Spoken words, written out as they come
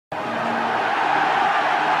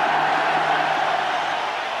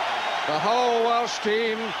The whole Welsh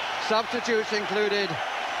team, substitutes included,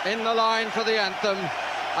 in the line for the anthem,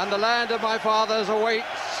 and the land of my fathers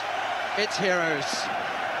awaits its heroes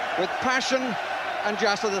with passion and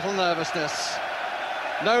just a little nervousness.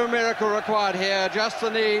 No miracle required here, just the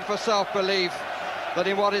need for self-belief that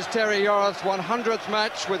in what is Terry Yorath's 100th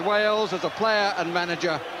match with Wales as a player and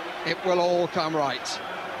manager, it will all come right.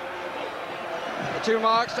 The two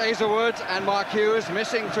marks, Asa Wood and Mark Hughes,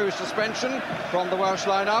 missing through suspension from the Welsh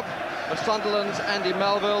lineup, but Sunderland's Andy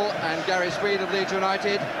Melville and Gary Speed of Leeds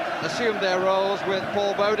United assumed their roles, with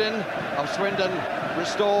Paul Bowden of Swindon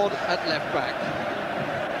restored at left-back.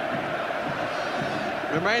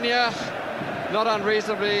 Romania, not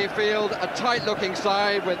unreasonably, field a tight-looking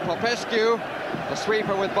side with Popescu, the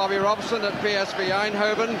sweeper with Bobby Robson at PSV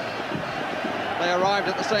Eindhoven. They arrived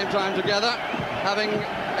at the same time together, having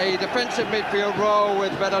a defensive midfield role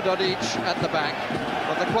with Vedar Dodic at the back.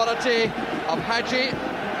 But the quality of Hadji,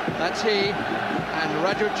 that's he, and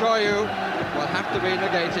Raju Choyu will have to be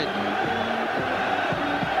negated.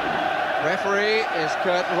 Referee is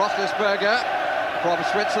Kurt Roethlisberger from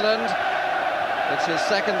Switzerland. It's his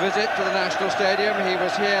second visit to the National Stadium. He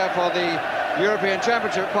was here for the European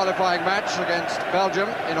Championship qualifying match against Belgium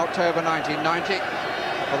in October 1990.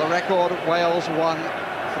 For the record, Wales won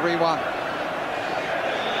 3-1.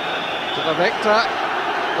 To the victor,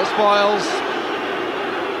 the spoils.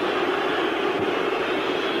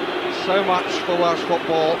 So much for Welsh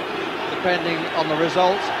football, depending on the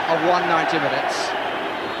result of 190 minutes.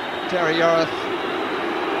 Terry Yorath,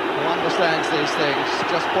 who understands these things,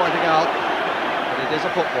 just pointing out that it is a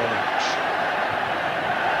football match.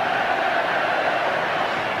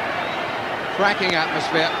 Cracking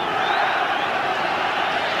atmosphere.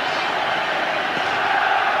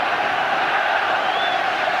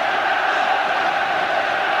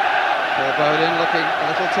 Paul Bowden looking a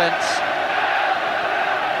little tense.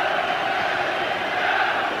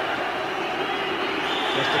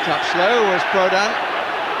 Just a touch slow was Prodan,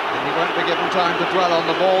 and he won't be given time to dwell on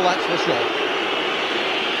the ball, that's for sure.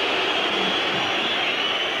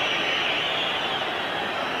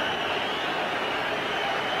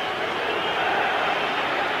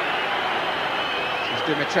 This is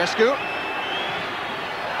Dumitrescu.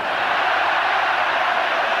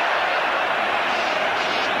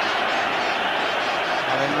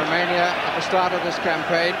 In Romania, at the start of this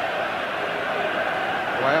campaign,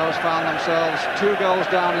 Wales found themselves 2 goals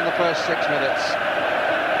down in the first 6 minutes.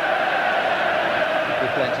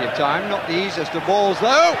 With plenty of time, not the easiest of balls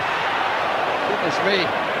though. Goodness me.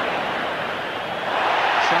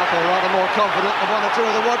 South are rather more confident than one or two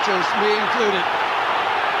of the watchers, me included.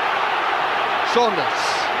 Saunders.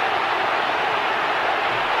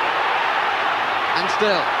 And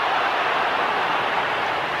still.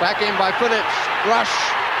 Back in by Phillips. Rush.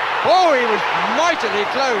 Oh, he was mightily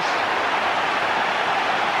close.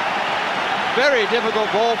 Very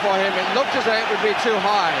difficult ball for him. It looked as though it would be too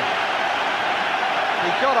high. He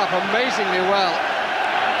got up amazingly well.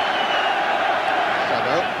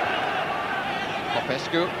 Sabo.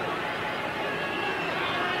 Popescu.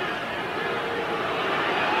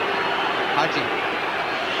 Hadji.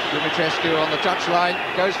 Dumitrescu on the touchline.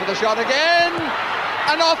 Goes for the shot again.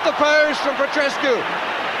 And off the post from Petrescu.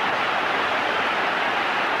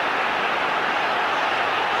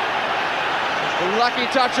 A lucky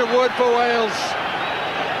touch of Wood for Wales.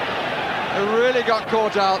 It really got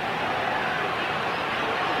caught out.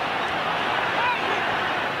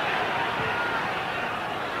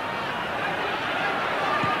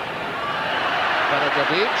 Vedar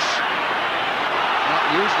Dodic. Not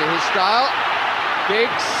usually his style.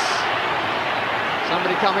 Giggs.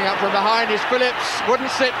 Somebody coming up from behind is Phillips. Wouldn't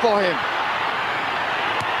sit for him.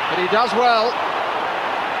 But he does well.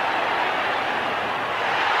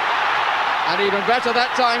 And even better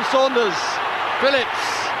that time, Saunders. Phillips.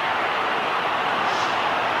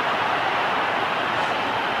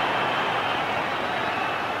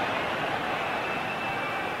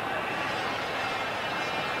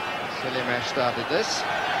 Silimesh started this.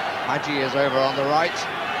 Hadji is over on the right.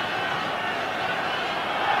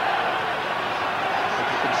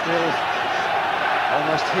 But you can still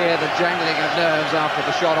almost hear the jangling of nerves after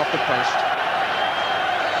the shot off the post.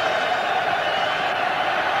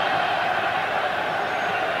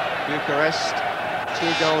 Bucharest, 2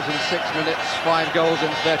 goals in 6 minutes, 5 goals in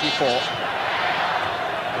 34. A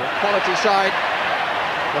quality side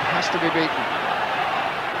that has to be beaten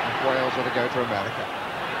if Wales are to go to America.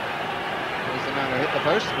 Here's the man who hit the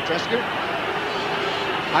post, Petrescu.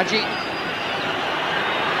 Hadji.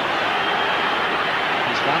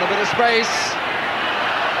 He's found a bit of space.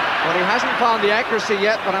 Well, he hasn't found the accuracy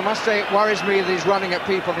yet, but I must say it worries me that he's running at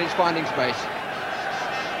people and he's finding space.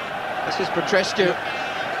 This is Petrescu.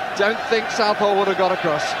 Don't think Southall would have got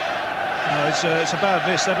across. No, it's a bad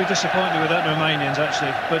miss. They'll be disappointed with that, the Romanians,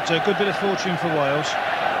 actually. But a good bit of fortune for Wales.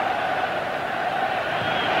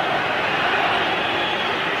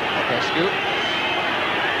 Petrescu.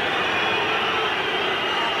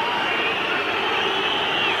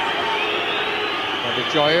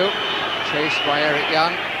 Joyu, chased by Eric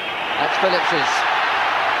Young. That's Phillips's.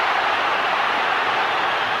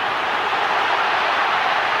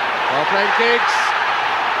 Well played, Giggs.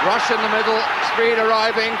 Rush in the middle, Speed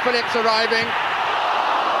arriving, Phillips arriving.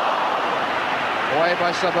 Away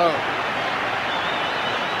by Sabot.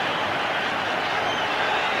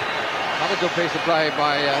 Another good piece of play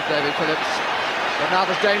by David Phillips. But now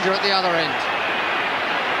there's danger at the other end.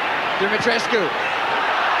 Dumitrescu.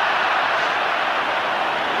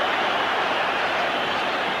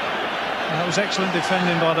 That was excellent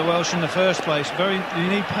defending by the Welsh in the first place. You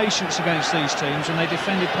need patience against these teams, and they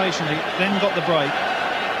defended patiently, then got the break.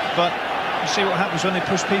 But you see what happens when they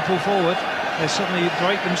push people forward. They suddenly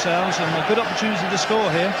break themselves, and a good opportunity to score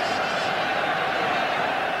here.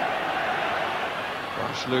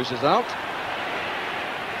 Rush loses out.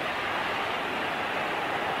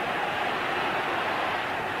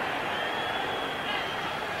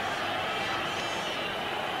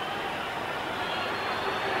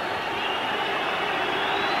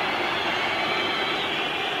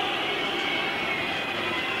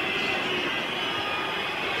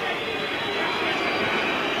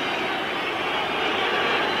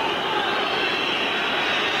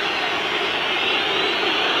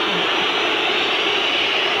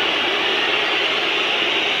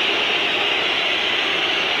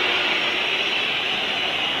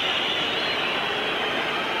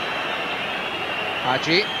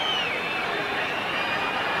 Haji.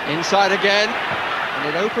 Inside again, and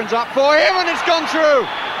it opens up for him, and it's gone through.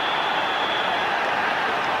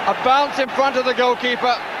 A bounce in front of the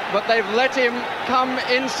goalkeeper, but they've let him come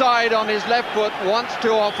inside on his left foot once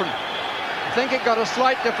too often. I think it got a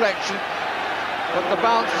slight deflection, but the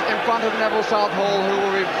bounce in front of Neville Southall, who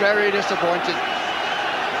will be very disappointed.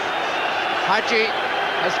 Haji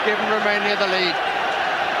has given Romania the lead.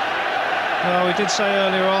 Well, we did say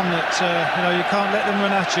earlier on that you can't let them run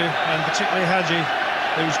at you, and particularly Haji,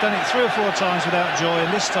 who's done it 3 or 4 times without joy, and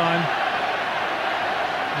this time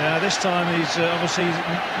he's obviously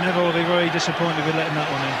Neville will be very disappointed with letting that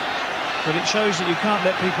one in. But it shows that you can't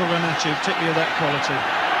let people run at you, particularly of that quality.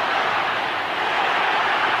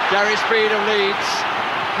 Gary Speed of Leeds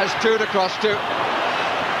has 2 to cross to,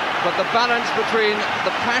 but the balance between the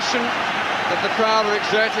passion that the crowd are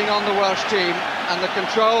exerting on the Welsh team and the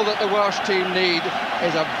control that the Welsh team need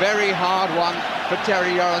is a very hard one for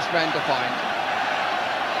Terry Yora's men to find.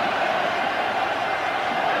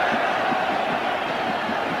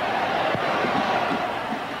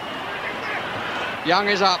 Young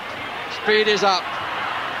is up, Speed is up,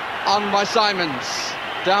 on by Simons,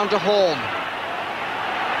 down to Horn.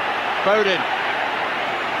 Bowden,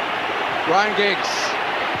 Ryan Giggs.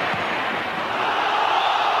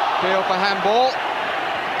 Appeal for handball,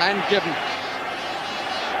 and given.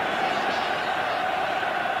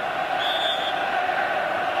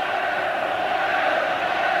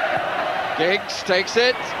 Giggs takes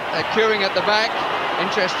it, they're queuing at the back,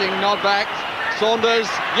 interesting nod back. Saunders,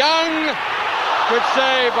 Young, good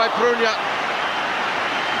save by Prunja.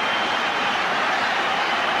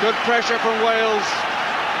 Good pressure from Wales,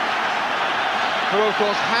 who of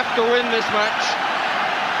course have to win this match.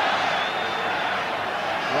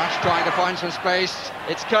 Rush trying to find some space,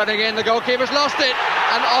 it's cutting in, the goalkeeper's lost it,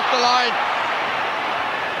 and off the line.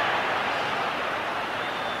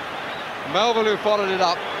 Melville, who followed it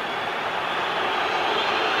up.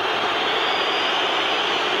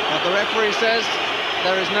 But the referee says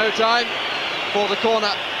there is no time for the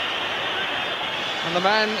corner. And the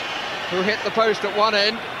man who hit the post at one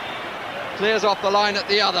end clears off the line at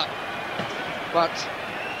the other. But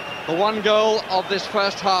the one goal of this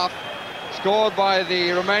first half, scored by the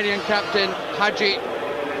Romanian captain Haji,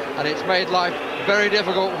 and it's made life very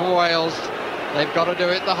difficult for Wales. They've got to do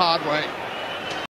it the hard way.